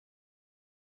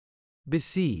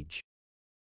Besiege.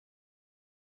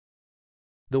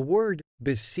 The word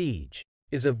besiege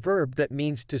is a verb that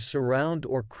means to surround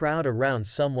or crowd around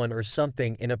someone or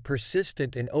something in a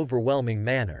persistent and overwhelming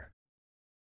manner.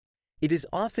 It is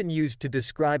often used to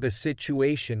describe a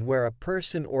situation where a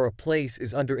person or a place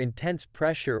is under intense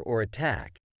pressure or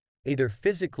attack, either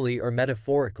physically or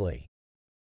metaphorically.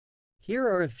 Here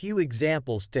are a few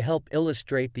examples to help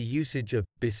illustrate the usage of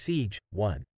besiege.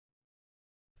 1.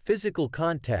 Physical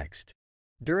context.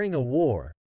 During a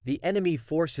war, the enemy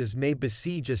forces may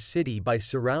besiege a city by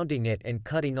surrounding it and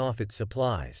cutting off its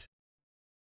supplies.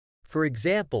 For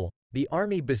example, the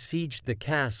army besieged the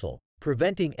castle,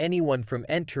 preventing anyone from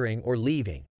entering or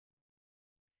leaving.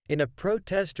 In a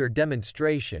protest or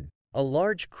demonstration, a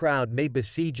large crowd may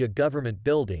besiege a government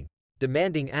building,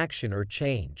 demanding action or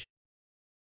change.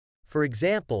 For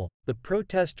example, the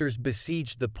protesters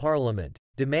besieged the parliament,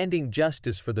 demanding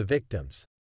justice for the victims.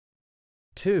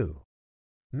 2.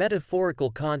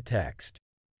 Metaphorical context.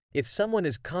 If someone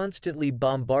is constantly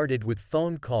bombarded with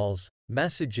phone calls,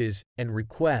 messages, and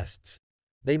requests,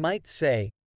 they might say,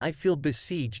 "I feel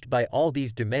besieged by all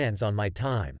these demands on my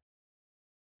time."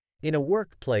 In a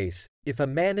workplace, if a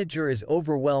manager is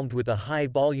overwhelmed with a high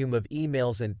volume of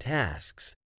emails and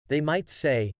tasks, they might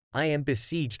say, "I am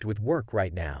besieged with work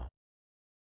right now."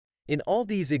 In all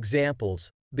these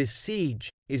examples,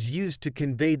 besiege is used to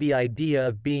convey the idea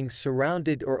of being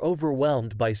surrounded or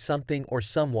overwhelmed by something or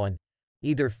someone,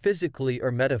 either physically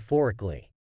or metaphorically.